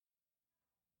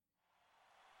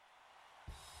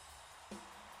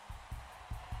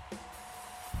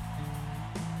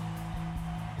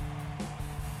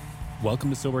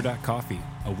Welcome to Sober.Coffee,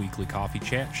 a weekly coffee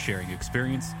chat sharing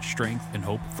experience, strength, and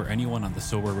hope for anyone on the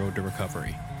sober road to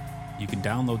recovery. You can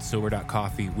download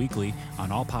Sober.Coffee weekly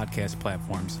on all podcast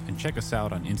platforms and check us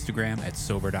out on Instagram at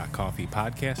Sober.Coffee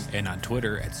Podcast and on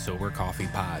Twitter at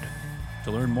SoberCoffeePod.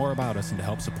 To learn more about us and to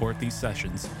help support these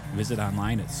sessions, visit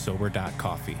online at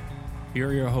Sober.Coffee. Here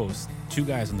are your hosts, two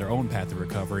guys on their own path to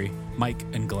recovery, Mike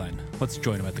and Glenn. Let's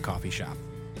join them at the coffee shop.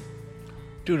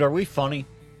 Dude, are we funny?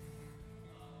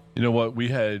 You know what? We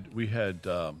had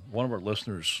one of our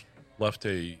listeners left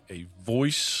a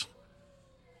voice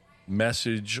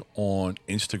message on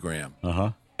Instagram,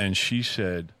 and she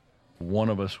said one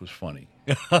of us was funny.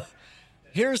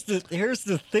 Here's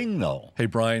the thing, though. Hey,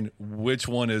 Brian, which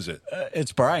one is it?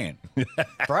 It's Brian.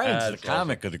 Brian's the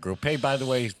comic of the group. Hey, by the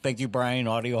way, thank you, Brian,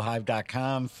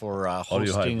 AudioHive.com for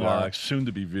hosting AudioHive Blog, soon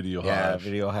to be Video Hive.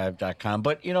 Yeah, VideoHive.com.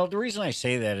 But, the reason I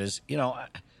say that is,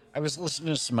 I was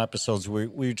listening to some episodes where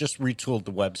we just retooled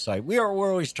the website. We're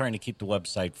always trying to keep the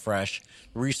website fresh.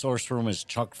 The resource room is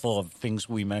chock full of things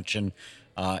we mention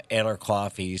at our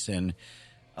coffees.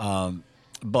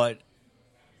 But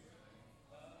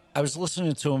I was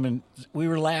listening to him, and we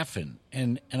were laughing.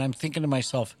 And I'm thinking to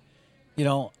myself,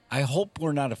 I hope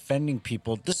we're not offending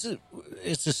people.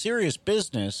 It's a serious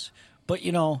business, but,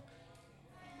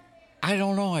 I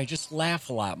don't know. I just laugh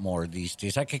a lot more these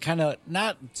days. I can kind of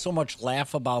not so much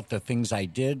laugh about the things I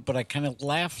did, but I kind of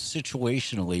laugh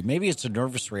situationally. Maybe it's a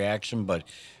nervous reaction, but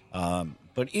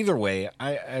either way,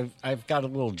 I've got a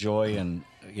little joy, and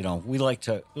we like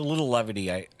to a little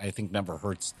levity. I think never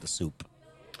hurts the soup.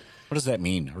 What does that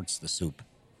mean? Hurts the soup?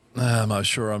 I'm not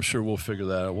sure. I'm sure we'll figure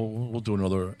that out. We'll do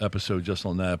another episode just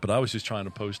on that. But I was just trying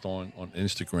to post on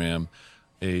Instagram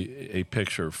a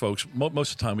picture. Folks,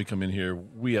 most of the time we come in here,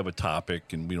 we have a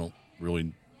topic, and we don't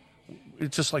really,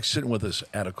 it's just like sitting with us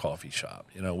at a coffee shop.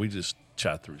 We just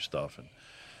chat through stuff.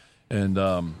 And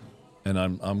I'm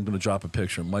going to drop a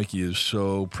picture. Mikey is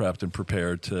so prepped and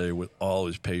prepared today with all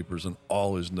his papers and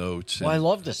all his notes. Well, I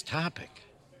love this topic.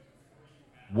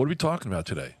 What are we talking about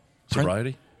today?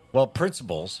 Sobriety? Well,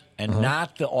 principles, and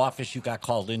not the office you got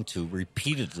called into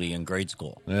repeatedly in grade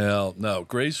school. Well, no.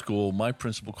 Grade school, my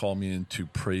principal called me in to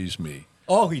praise me.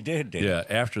 Oh, he did Yeah,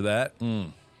 after that,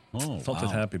 something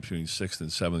happened between 6th and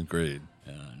 7th grade.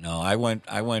 No, I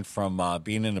went from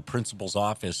being in the principal's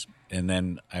office, and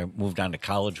then I moved on to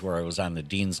college where I was on the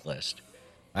dean's list.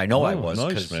 I know I was.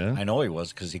 Nice, man. I know he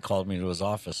was because he called me to his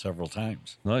office several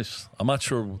times. Nice. I'm not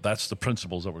sure that's the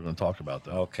principles that we're going to talk about,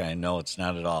 though. Okay, no, it's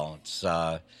not at all. It's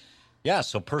so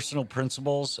personal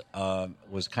principles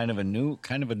was kind of a new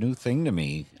thing to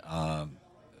me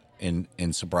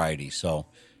in sobriety. So,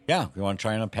 yeah, you want to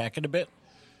try and unpack it a bit?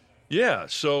 Yeah.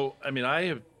 So, I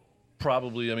have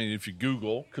probably, if you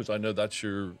Google, because I know that's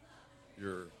your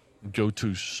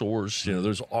go-to source,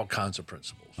 there's all kinds of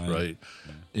principles, right?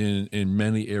 In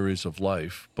many areas of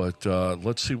life. But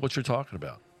let's see what you're talking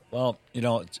about. Well,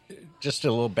 it's just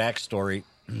a little backstory.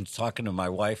 I was talking to my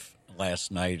wife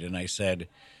last night, and I said,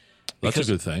 that's a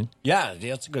good thing. Yeah,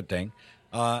 that's a good thing.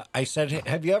 I said,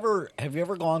 have you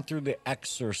ever gone through the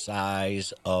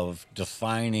exercise of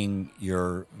defining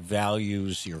your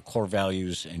values, your core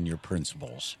values, and your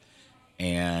principles?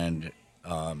 And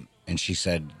she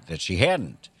said that she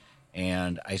hadn't.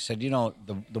 And I said,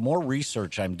 the more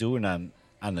research I'm doing on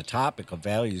the topic of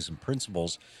values and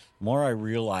principles, the more I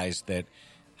realize that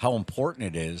how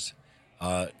important it is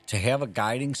to have a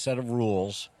guiding set of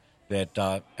rules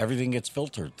that everything gets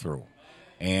filtered through.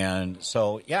 And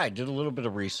so, yeah, I did a little bit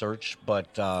of research,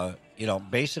 but,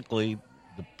 basically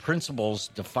the principles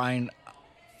define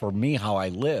for me how I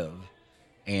live,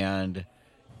 and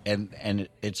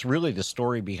it's really the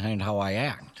story behind how I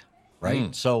act,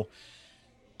 right? So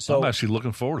I'm actually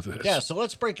looking forward to this. Yeah, so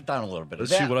let's break it down a little bit.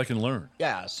 Let's see what I can learn.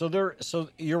 Yeah, so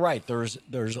you're right.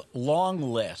 There's long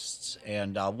lists,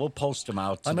 and we'll post them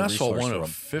out to the resource room. I saw one of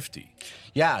 50.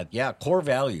 Yeah, core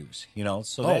values.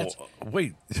 So that's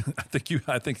wait,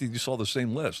 I think you saw the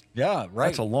same list. Yeah, right.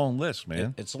 That's a long list,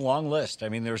 man. It's a long list.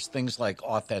 There's things like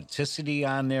authenticity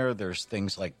on there. There's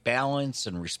things like balance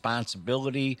and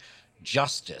responsibility,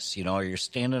 justice. You're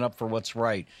standing up for what's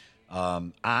right.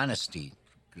 Honesty.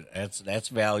 That's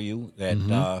value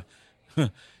that,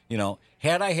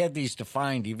 had I had these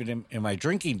defined, even in my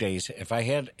drinking days, if I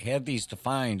had these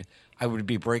defined, I would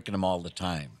be breaking them all the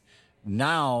time.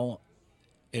 Now,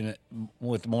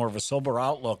 with more of a sober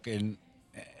outlook, and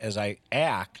as I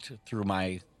act through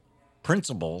my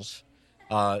principles,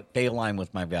 they align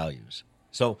with my values.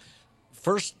 So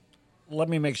first, let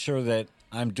me make sure that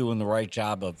I'm doing the right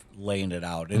job of laying it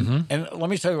out. And let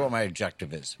me tell you what my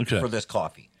objective is for this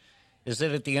coffee. Is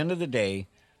that at the end of the day,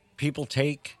 people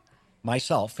take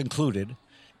myself included,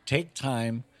 take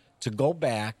time to go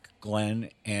back, Glenn,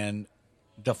 and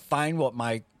define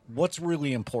what's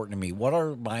really important to me. What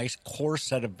are my core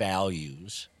set of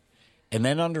values? And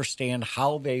then understand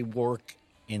how they work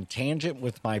in tangent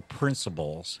with my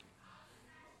principles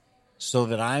so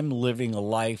that I'm living a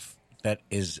life that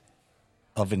is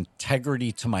of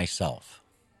integrity to myself.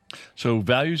 So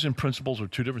values and principles are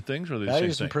two different things, or are they the same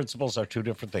Values thing? and principles are two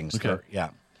different things. Okay.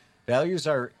 Yeah. Values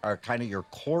are kind of your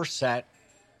core set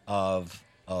of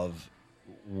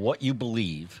what you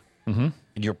believe, and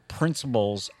your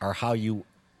principles are how you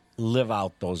live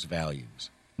out those values.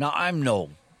 Now, I'm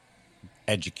no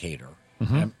educator,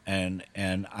 and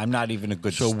I'm not even a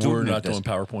good So student. we're not at this. doing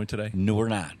PowerPoint today? No, we're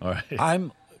not. All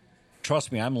right.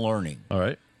 Trust me, I'm learning. All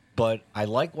right. But I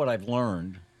like what I've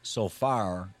learned so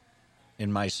far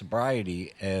in my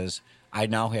sobriety as I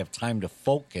now have time to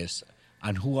focus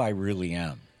on who I really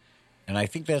am. And I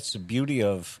think that's the beauty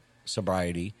of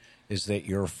sobriety, is that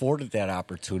you're afforded that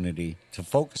opportunity to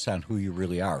focus on who you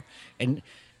really are. And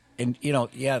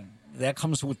that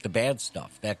comes with the bad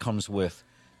stuff. That comes with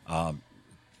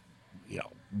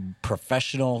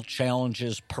professional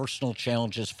challenges, personal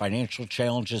challenges, financial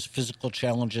challenges, physical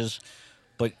challenges.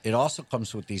 But it also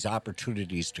comes with these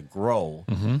opportunities to grow.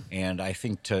 And I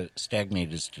think to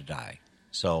stagnate is to die.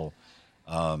 So,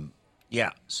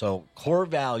 so core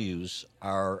values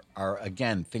are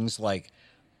again, things like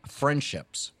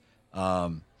friendships,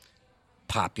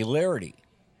 popularity,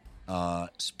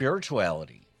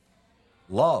 spirituality,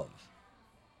 love,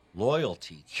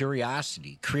 loyalty,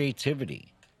 curiosity,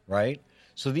 creativity, right?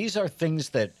 So these are things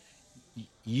that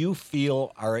you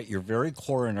feel are at your very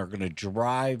core and are going to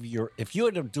drive if you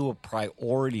had to do a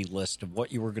priority list of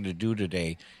what you were going to do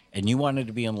today and you wanted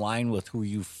to be in line with who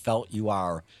you felt you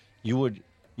are, you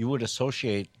would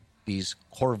associate these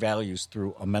core values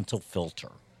through a mental filter,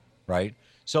 right?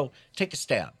 So take a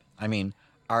stab. I mean,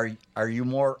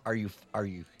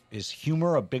 is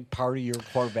humor a big part of your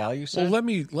core value set? Well,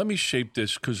 let me shape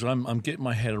this, because I'm getting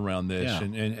my head around this, Yeah.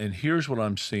 and here's what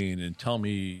I'm seeing, and tell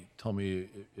me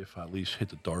if I at least hit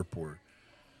the dartboard.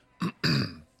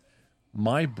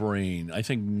 My brain, I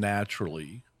think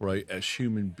naturally, right, as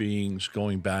human beings,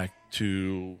 going back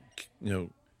to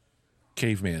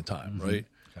caveman time, right?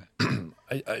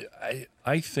 Okay.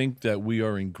 I think that we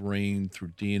are ingrained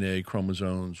through DNA,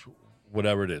 chromosomes,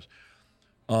 whatever it is,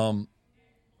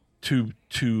 to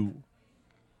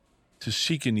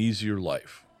seek an easier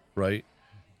life, right?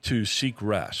 To seek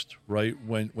rest, right?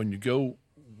 When you go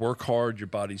work hard, your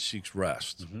body seeks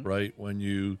rest, right? When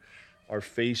you are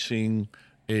facing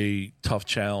a tough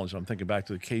challenge, I'm thinking back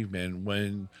to the caveman,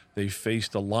 when they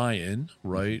faced a lion,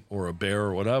 right, or a bear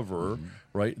or whatever,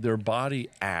 right, their body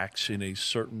acts in a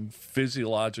certain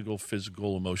physiological,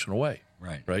 physical, emotional way,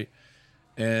 right?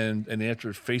 And after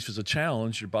it faces a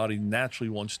challenge, your body naturally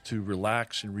wants to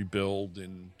relax and rebuild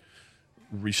and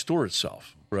restore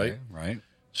itself, right? Right.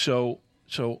 So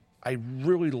I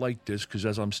really like this, because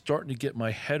as I'm starting to get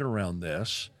my head around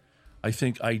this, I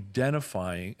think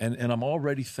identifying, and I'm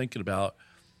already thinking about,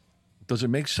 does it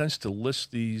make sense to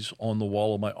list these on the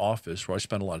wall of my office where I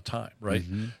spend a lot of time, right?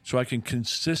 So I can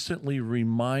consistently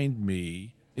remind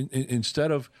me,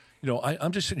 instead of,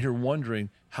 I'm just sitting here wondering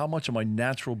how much of my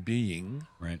natural being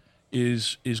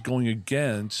is going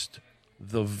against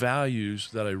the values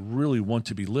that I really want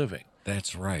to be living.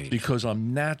 That's right. Because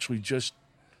I'm naturally just,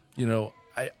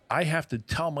 I have to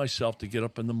tell myself to get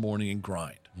up in the morning and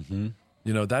grind.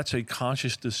 That's a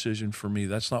conscious decision for me.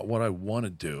 That's not what I want to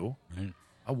do. Right.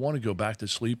 I want to go back to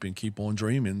sleep and keep on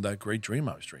dreaming that great dream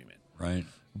I was dreaming. Right.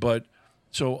 But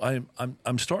so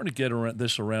I'm starting to get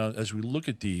around as we look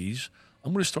at these.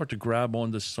 I'm going to start to grab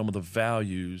onto some of the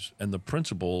values and the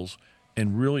principles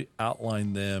and really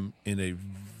outline them in a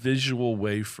visual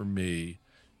way for me,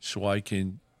 so I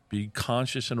can be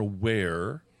conscious and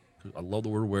aware, because I love the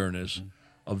word awareness,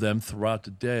 of them throughout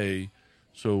the day.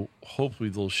 So hopefully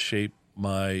they'll shape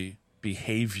my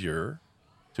behavior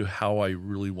to how I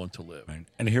really want to live. Right.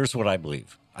 And here's what I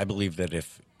believe. I believe that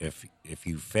if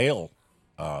you fail,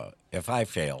 if I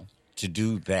fail to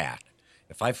do that,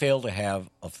 if I fail to have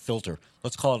a filter,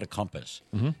 let's call it a compass.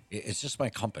 It's just my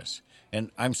compass. And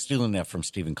I'm stealing that from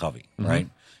Stephen Covey, right?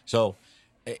 So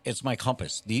it's my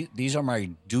compass. These are my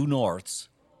due norths.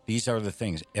 These are the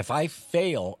things. If I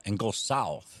fail and go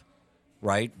south,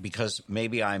 right, because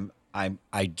maybe I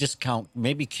discount,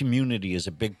 maybe community is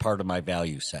a big part of my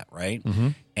value set, right?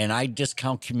 And I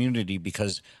discount community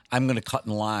because I'm going to cut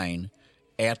in line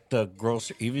at the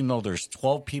grocery, even though there's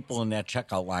 12 people in that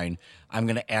checkout line, I'm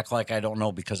going to act like I don't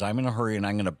know because I'm in a hurry and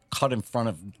I'm going to cut in front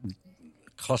of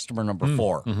customer number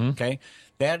 4, okay?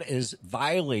 That is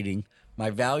violating my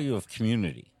value of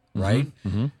community, right?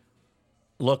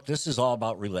 Look, this is all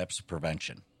about relapse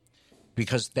prevention.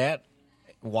 Because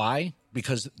why?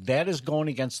 Because that is going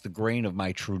against the grain of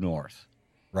my true north,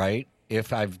 right?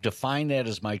 If I've defined that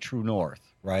as my true north,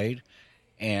 right?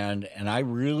 And I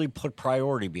really put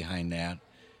priority behind that,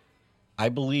 I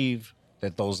believe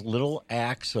that those little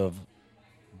acts of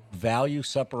value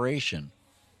separation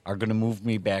are going to move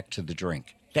me back to the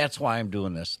drink. That's why I'm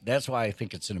doing this. That's why I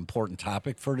think it's an important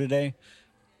topic for today.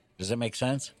 Does that make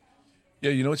sense?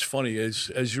 Yeah, you know, it's funny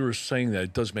as you were saying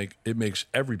that, it makes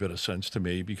every bit of sense to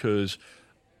me, because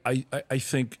I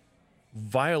think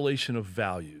violation of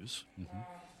values,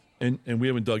 and we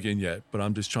haven't dug in yet, but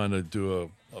I'm just trying to do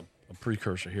a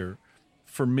precursor here.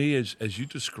 For me, as you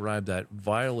described that,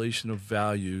 violation of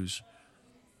values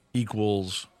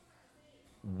equals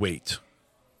weight,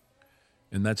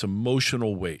 and that's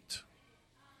emotional weight.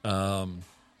 And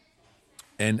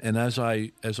as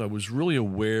I was really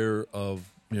aware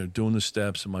of, doing the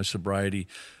steps in my sobriety,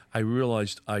 I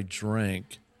realized I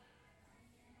drank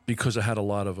because I had a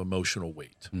lot of emotional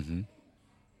weight,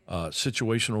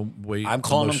 situational weight. I'm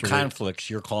calling them emotional weight. Conflicts.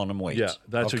 You're calling them weights. Yeah,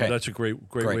 that's Okay. a great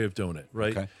way of doing it,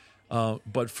 right? Okay.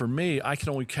 But for me, I can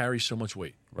only carry so much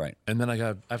weight, Right. and then I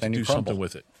have to Then you do crumble. something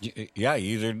with it, Yeah,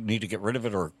 you either need to get rid of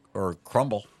it or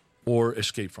crumble or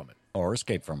escape from it, or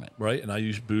escape from it. right? And I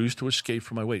use booze to escape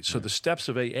from my weight. So the steps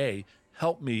of AA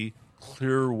help me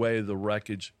clear away the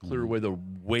wreckage, clear away the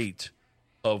weight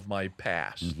of my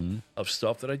past, of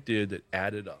stuff that I did that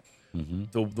added up.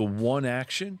 The one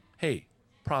action, hey,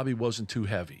 probably wasn't too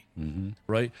heavy,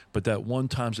 right? But that one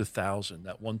times 1,000,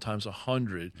 that one times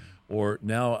 100, or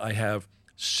now I have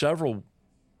several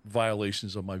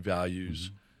violations of my values,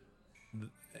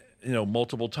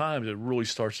 multiple times, it really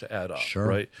starts to add up, Sure.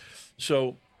 right?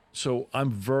 So I'm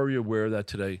very aware of that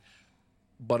today.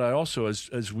 But I also,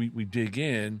 as we dig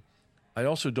in, I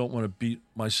also don't want to beat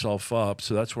myself up.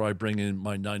 So that's where I bring in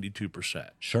my 92%.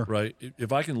 Sure. Right?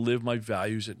 If I can live my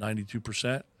values at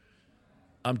 92%,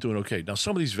 I'm doing okay. Now,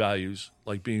 some of these values,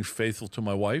 like being faithful to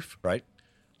my wife, Right.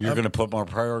 You're going to put more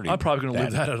priority. I'm probably going to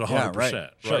live that at 100%. Yeah,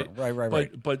 right. Sure.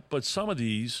 Right. But some of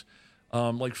these,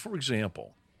 like for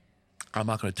example, I'm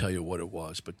not going to tell you what it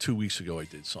was, but 2 weeks ago I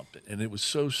did something, and it was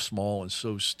so small and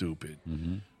so stupid.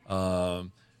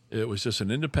 It was just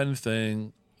an independent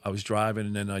thing. I was driving,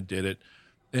 and then I did it,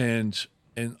 and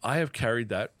I have carried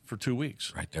that for 2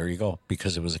 weeks. Right. There you go.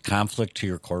 Because it was a conflict to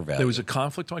your core value. There was a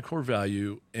conflict to my core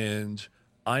value, and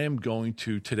I am going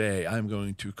to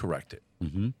correct it,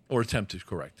 or attempt to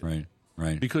correct it.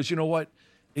 Right. Because you know what?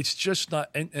 It's just not,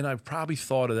 and I've probably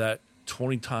thought of that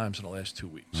 20 times in the last 2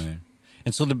 weeks. Right.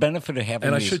 And so the benefit of having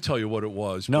And I these, should tell you what it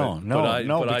was. No,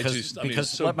 because because it's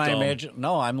so let my dumb.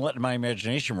 I'm letting my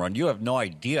imagination run. You have no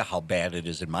idea how bad it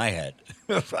is in my head.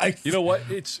 Right. You know what?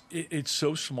 It's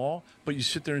so small, but you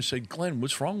sit there and say, Glenn,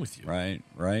 what's wrong with you? Right.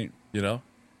 You know?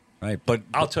 Right. But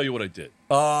I'll tell you what I did.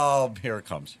 oh, here it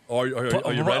comes. Are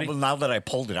you ready? Well, now that I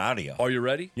pulled it out of you. Are you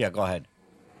ready? Yeah, go ahead.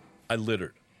 I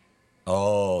littered.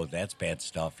 Oh, that's bad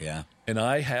stuff. Yeah.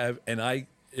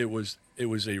 It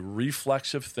was a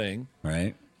reflexive thing.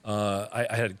 Right. I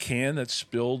had a can that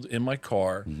spilled in my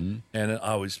car, and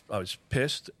I was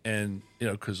pissed, and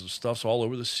because the stuff's all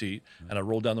over the seat, and I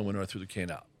rolled down the window, I threw the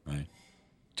can out. Right.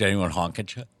 Did anyone honk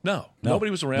at you? No, nobody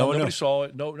was around. No one Nobody knew. saw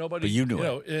it. Nobody. But you knew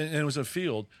it. and it was a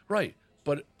field, right?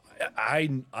 But I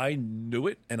knew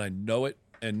it, and I know it,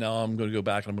 and now I'm going to go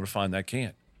back and I'm going to find that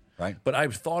can. Right. But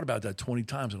I've thought about that 20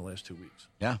 times in the last 2 weeks.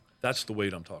 Yeah. That's the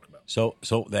weight I'm talking about. So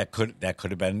that could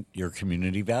have been your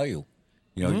community value.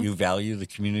 You value the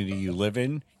community you live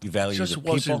in. You value It just the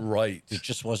people. wasn't right. It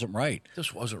just wasn't right.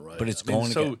 This wasn't right. But it's I mean,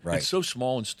 going to get right. It's so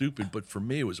small and stupid, but for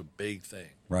me, it was a big thing.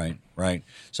 Right.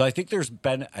 So I think there's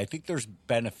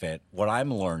benefit. What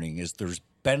I'm learning is there's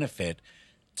benefit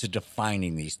to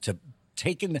defining these, to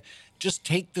take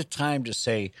the time to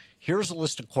say, here's a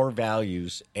list of core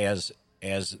values as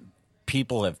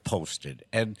people have posted,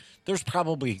 and there's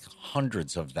probably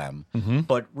hundreds of them.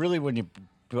 But really, when you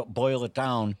boil it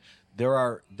down, there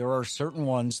are certain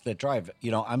ones that drive.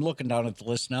 I'm looking down at the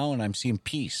list now, and I'm seeing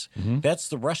peace. That's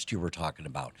the rest you were talking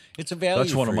about. It's a value.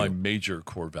 That's one for of my you. major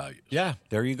core values. Yeah,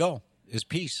 there you go. Is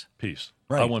peace. Peace.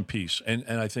 Right. I want peace, and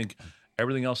I think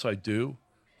everything else I do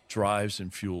drives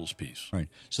and fuels peace. Right.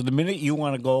 So the minute you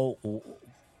want to go,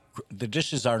 the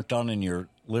dishes aren't done in your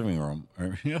living room.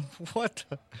 Or, what?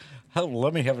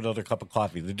 Let me have another cup of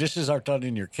coffee. The dishes aren't done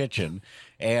in your kitchen,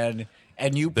 and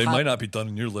you. They might not be done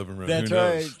in your living room. That's Who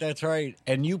right. knows? That's right.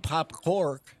 And you pop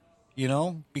cork,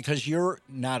 because you're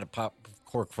not a pop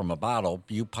cork from a bottle.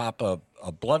 You pop a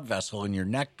a blood vessel in your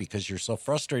neck because you're so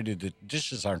frustrated that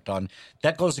dishes aren't done,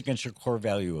 that goes against your core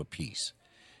value of peace.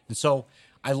 And so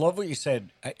I love what you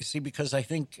said. Because I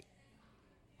think,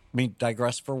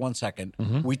 digress for 1 second.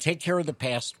 We take care of the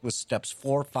past with steps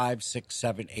 4, 5, 6,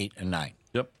 7, 8, and 9.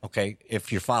 Yep. Okay.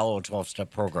 If you follow a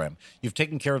 12-step program, you've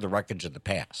taken care of the wreckage of the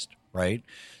past, right?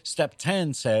 Step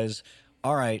 10 says,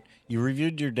 all right, you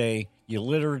reviewed your day, you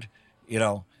littered,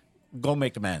 go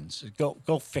make amends.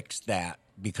 Go fix that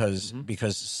because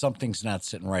something's not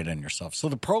sitting right on yourself. So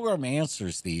the program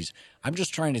answers these. I'm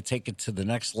just trying to take it to the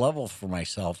next level for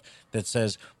myself that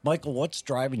says, Michael, what's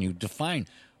driving you? Define.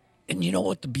 And you know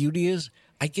what the beauty is?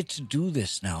 I get to do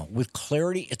this now with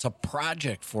clarity. It's a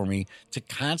project for me to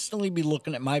constantly be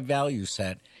looking at my value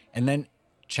set and then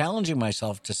challenging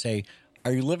myself to say,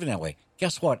 are you living that way?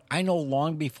 Guess what? I know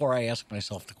long before I ask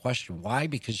myself the question. Why?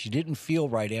 Because you didn't feel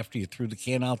right after you threw the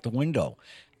can out the window.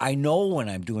 I know when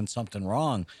I'm doing something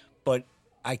wrong, but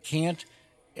I can't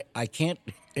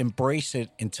embrace it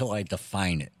until I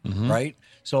define it, right?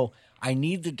 So I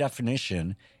need the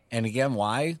definition. And again,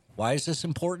 why? Why is this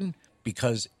important?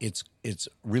 Because it's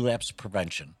relapse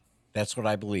prevention. That's what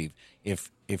I believe.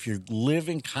 If you live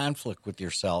in conflict with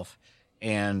yourself,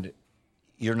 and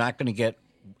you're not going to get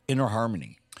inner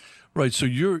harmony. Right. So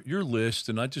your list,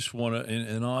 and I just want to,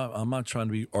 and I'm not trying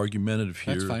to be argumentative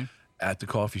here. That's fine. At the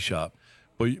coffee shop,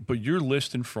 but your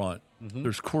list in front,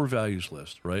 there's core values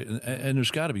list, right? And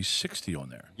there's got to be 60 on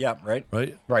there. Yeah. Right.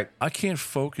 Right. I can't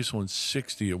focus on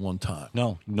 60 at one time.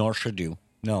 No. Nor should you.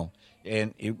 No.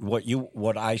 And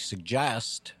what I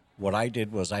suggest, what I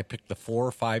did was I picked the 4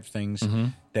 or 5 things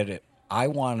that I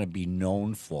want to be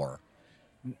known for.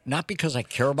 Not because I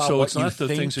care about so what it's not you the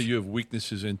think. things that you have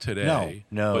weaknesses in today,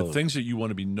 No. but things that you want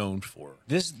to be known for.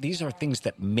 These are things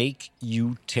that make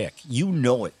you tick. You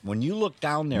know it. When you look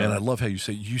down there. Man, I love how you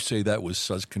say that with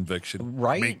such conviction.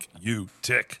 Right. Make you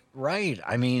tick. Right.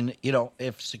 I mean,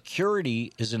 if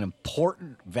security is an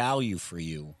important value for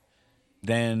you,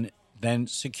 then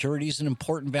security is an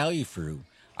important value for you.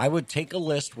 I would take a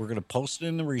list. We're going to post it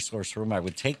in the resource room. I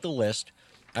would take the list.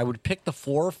 I would pick the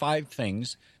 4 or 5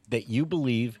 things that you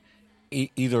believe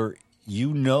either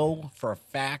for a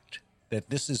fact that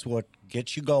this is what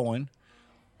gets you going,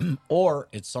 or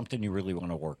it's something you really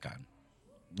want to work on.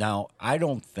 Now, I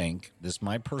don't think, this is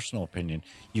my personal opinion,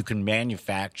 you can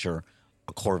manufacture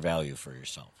a core value for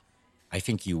yourself. I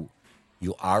think you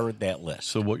are that list.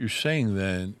 So what you're saying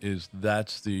then is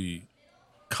that's the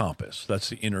compass. That's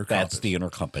the inner compass. That's the inner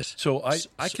compass. So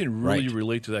I can really right.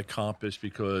 relate to that compass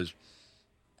because,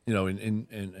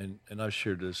 and I've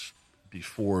shared this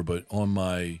before, but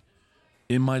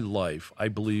in my life, I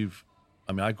believe,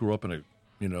 I grew up in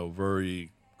a,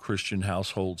 very Christian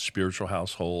household, spiritual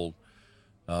household,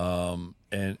 and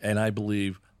I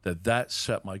believe that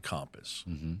set my compass.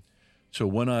 Mm-hmm. So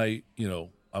when I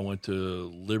went to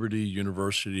Liberty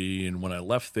University, and when I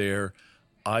left there,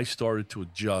 I started to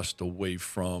adjust away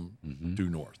from due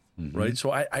north, right?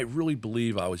 So I really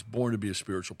believe I was born to be a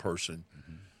spiritual person.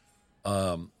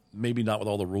 Maybe not with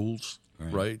all the rules,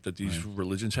 right, that these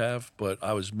religions have, but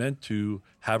I was meant to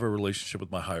have a relationship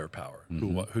with my higher power,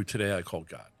 who today I call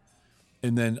God.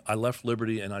 And then I left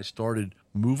Liberty, and I started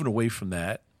moving away from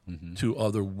that to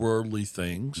other worldly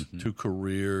things, to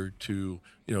career, to,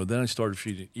 then I started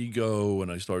feeding ego,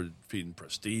 and I started feeding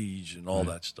prestige and all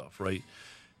that stuff, right?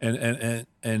 And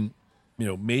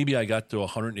maybe I got to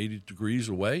 180 degrees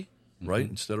away, right?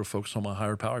 Instead of focusing on my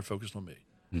higher power, I focused on me,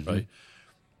 right?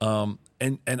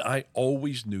 And I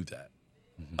always knew that.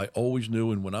 I always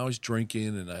knew, and when I was drinking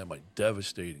and I had my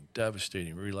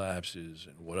devastating relapses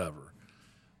and whatever,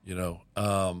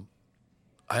 I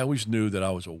always knew that I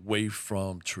was away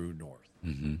from true north.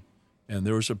 And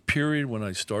there was a period when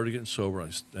I started getting sober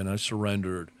and I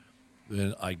surrendered.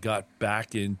 Then I got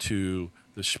back into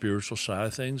the spiritual side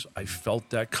of things. I felt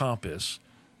that compass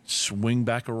swing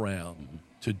back around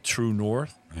to true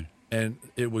north. Right. And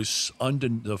it was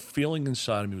the feeling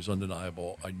inside of me was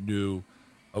undeniable. I knew,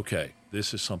 okay,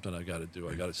 this is something I got to do.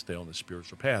 I got to stay on the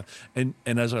spiritual path. And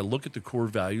as I look at the core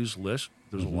values list,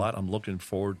 there's a lot I'm looking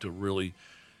forward to really,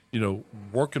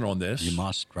 working on this. You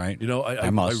must, right? I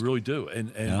must. I really do.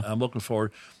 And I'm looking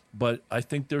forward. But I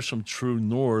think there's some true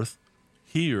north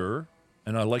here.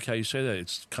 And I like how you say that.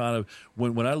 It's kind of,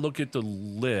 when I look at the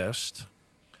list,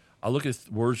 I look at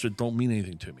words that don't mean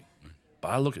anything to me. But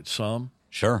I look at some.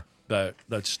 Sure. That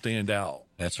stand out.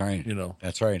 That's right.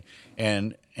 That's right.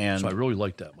 And so I really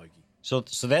like that, Mikey. So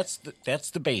that's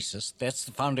the basis. That's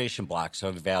the foundation blocks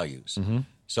are the values.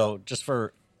 So just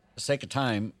for the sake of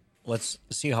time, let's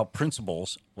see how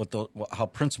principles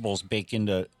bake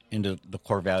into the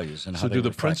core values and how so they do the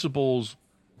reflect. principles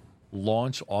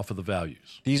launch off of the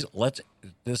values. This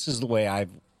is the way I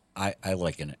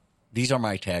liken it. These are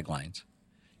my taglines.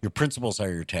 Your principles are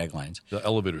your taglines. The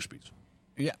elevator speech.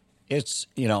 Yeah, it's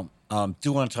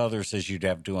do unto others as you'd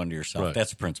have do unto yourself. Right.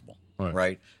 That's a principle,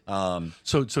 right?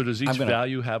 So does each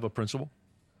value have a principle?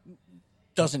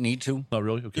 Doesn't need to. Not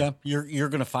really. Okay. Yeah, you're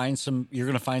going to find some. You're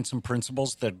going to find some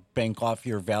principles that bank off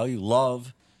your value.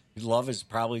 Love is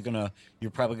probably going to.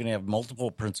 You're probably going to have multiple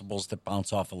principles that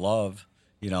bounce off of love.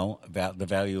 About the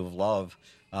value of love.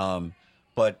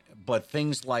 But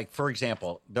things like, for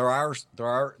example, there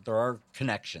are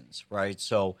connections, right?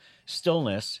 So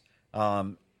stillness,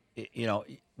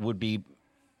 would be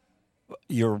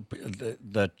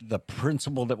the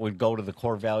principle that would go to the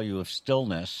core value of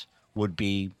stillness would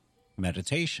be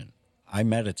meditation. I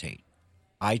meditate.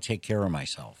 I take care of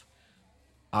myself.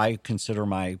 I consider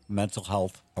my mental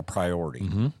health a priority.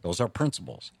 Mm-hmm. Those are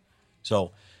principles.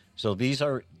 So these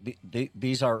are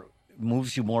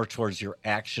moves you more towards your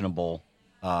actionable,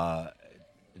 to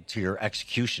your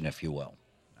execution, if you will.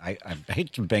 I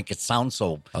hate to make it sound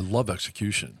so. I love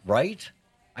execution. Right?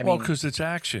 Because it's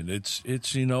action. It's.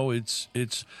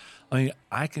 I mean,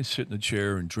 I can sit in the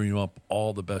chair and dream up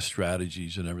all the best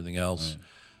strategies and everything else.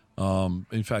 Right.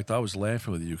 In fact, I was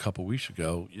laughing with you a couple of weeks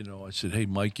ago. I said, "Hey,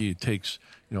 Mikey, it takes.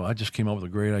 I just came up with a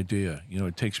great idea.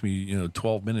 It takes me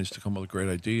 12 minutes to come up with a great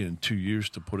idea and 2 years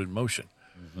to put it in motion.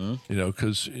 Mm-hmm.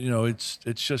 Because it's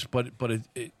just, but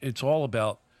it's all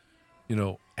about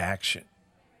action.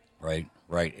 Right.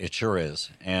 It sure is.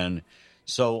 And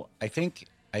so I think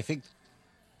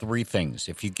three things.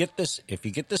 If you get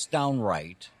this down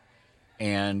right,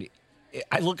 and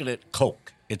I look at it,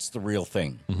 Coke, it's the real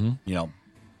thing. Mm-hmm.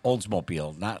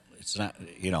 Oldsmobile, it's not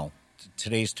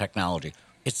today's technology.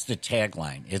 It's the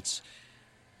tagline. It's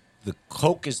the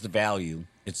Coke is the value.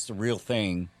 It's the real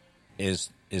thing. Is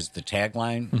the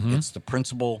tagline. Mm-hmm. It's the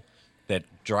principle that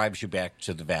drives you back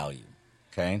to the value.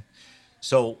 Okay.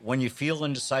 So when you feel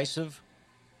indecisive,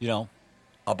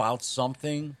 about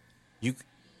something,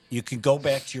 you can go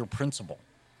back to your principle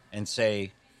and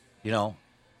say,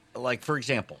 like, for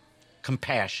example,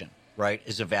 compassion, right,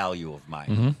 is a value of mine.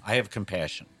 Mm-hmm. I have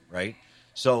compassion, right?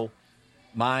 So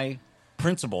my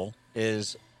principle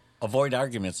is avoid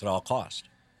arguments at all cost.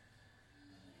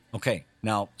 Okay.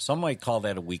 Now, some might call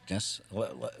that a weakness.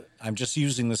 I'm just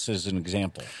using this as an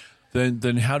example.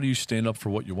 Then how do you stand up for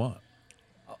what you want?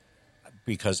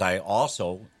 Because I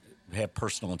also have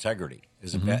personal integrity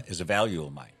is a value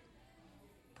of mine.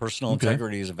 Personal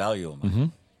integrity is a value of mine. Mm-hmm.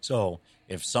 So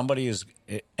if somebody is,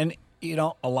 and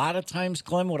a lot of times,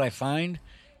 Glenn, what I find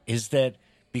is that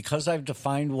because I've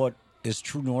defined what is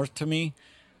true north to me,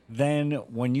 then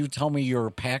when you tell me you're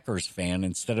a Packers fan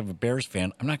instead of a Bears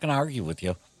fan, I'm not going to argue with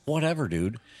you. Whatever,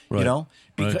 dude. Right.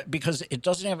 Because it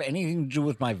doesn't have anything to do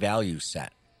with my value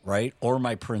set. Right? Or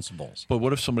my principles. But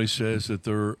what if somebody says that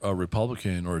they're a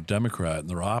Republican or a Democrat and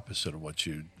they're opposite of what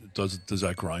you does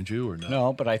that grind you or not?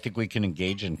 No, but I think we can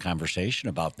engage in conversation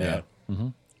about that. Yeah. Mm-hmm.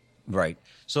 Right.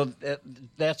 So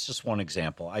that's just one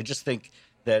example. I just think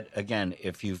that, again,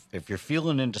 if you're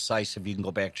feeling indecisive, you can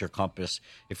go back to your compass.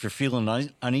 If you're feeling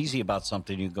uneasy about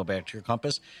something, you can go back to your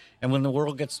compass. And when the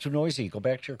world gets too noisy, go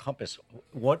back to your compass.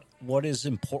 What is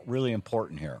really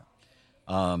important here?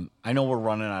 I know we're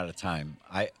running out of time.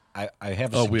 I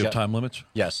have a we have time limits?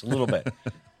 Yes, a little bit.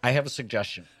 I have a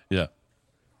suggestion. Yeah.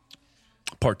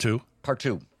 Part two.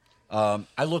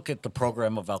 I look at the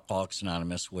program of Alcoholics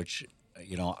Anonymous, which,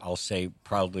 I'll say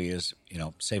proudly is,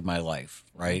 saved my life,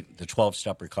 right? The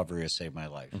 12-step recovery has saved my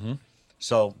life. Mm-hmm.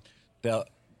 So the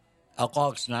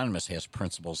Alcoholics Anonymous has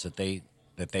principles that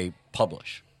they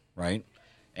publish, right?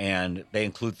 And they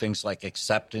include things like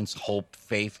acceptance, hope,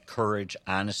 faith, courage,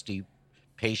 honesty,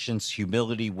 patience,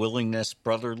 humility, willingness,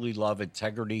 brotherly love,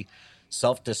 integrity,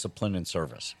 self-discipline, and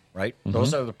service, right? Mm-hmm.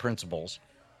 Those are the principles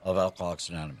of Alcoholics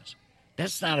Anonymous.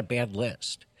 That's not a bad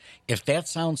list. If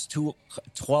that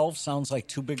 12 sounds like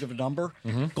too big of a number,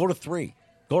 go to 3.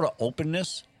 Go to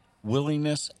openness,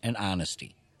 willingness, and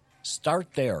honesty.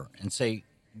 Start there and say,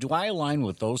 do I align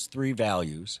with those 3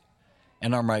 values?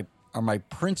 And are my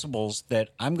principles that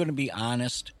I'm going to be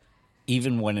honest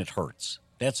even when it hurts?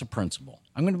 That's a principle.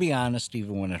 I'm going to be honest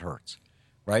even when it hurts,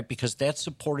 right? Because that's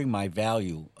supporting my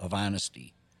value of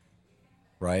honesty,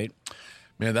 right?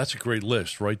 Man, that's a great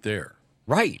list right there.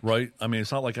 Right. I mean,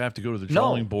 it's not like I have to go to the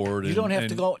drawing board. You don't have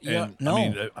to go. No.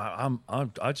 I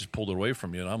mean, I just pulled it away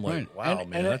from you, and I'm like, wow,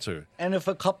 man, that's a. And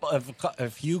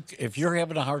if you're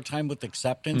having a hard time with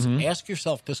acceptance, ask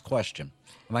yourself this question: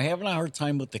 am I having a hard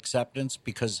time with acceptance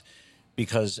because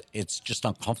it's just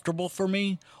uncomfortable for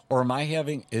me, or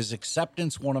is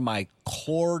acceptance one of my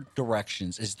core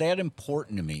directions? Is that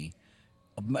important to me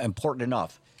important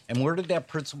enough. And where did that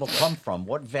principle come from?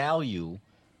 What value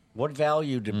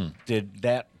did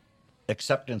that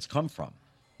acceptance come from?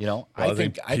 You know, Well, I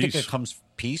think peace. it comes from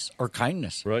peace or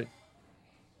kindness. Right.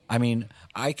 I mean,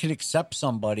 I can accept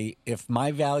somebody if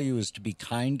my value is to be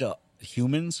kind to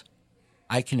humans.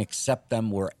 I can accept them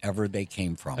wherever they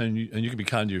came from. And you can be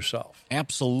kind to yourself.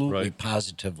 Absolutely, Right.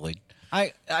 positively.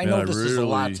 I know I this is a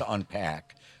lot really- to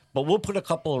unpack, but we'll put a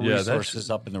couple of Yeah, that's- resources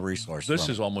up in the resource This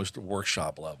room. is almost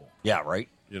workshop level. Yeah, right?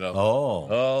 You know.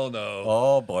 Oh no.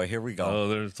 Oh, boy, here we go. Oh,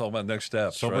 they're talking about next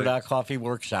steps. Sober right? Coffee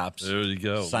workshops. There you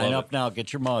go. Sign Love up now.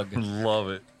 Get your mug. it. Love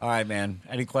it. All right, man.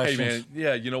 Any Hey, questions? man.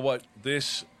 Yeah, you know what?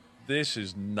 This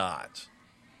is not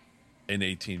an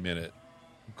 18-minute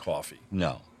coffee.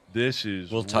 No. This is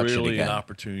We'll touch it really an again.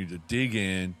 opportunity to dig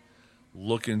in,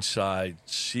 look inside,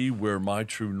 see where my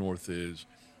true north is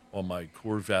on my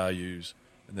core values,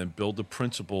 and then build the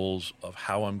principles of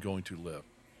how I'm going to live.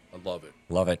 I love it.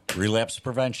 Love it. Relapse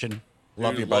prevention.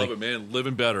 Love Dude, you, buddy. Love it, man.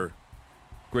 Living better.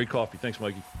 Great coffee. Thanks,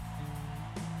 Mikey.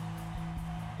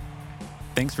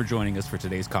 Thanks for joining us for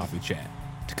today's coffee chat.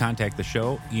 To contact the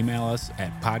show, email us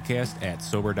at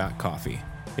podcast@sober.coffee.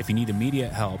 If you need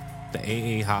immediate help, the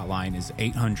AA hotline is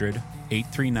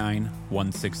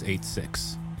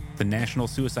 800-839-1686. The National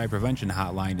Suicide Prevention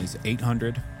Hotline is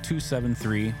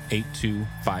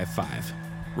 800-273-8255.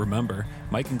 Remember,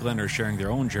 Mike and Glenn are sharing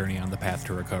their own journey on the path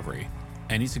to recovery.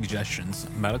 Any suggestions,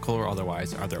 medical or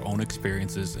otherwise, are their own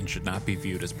experiences and should not be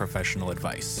viewed as professional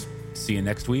advice. See you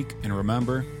next week, and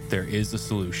remember, there is a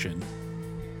solution.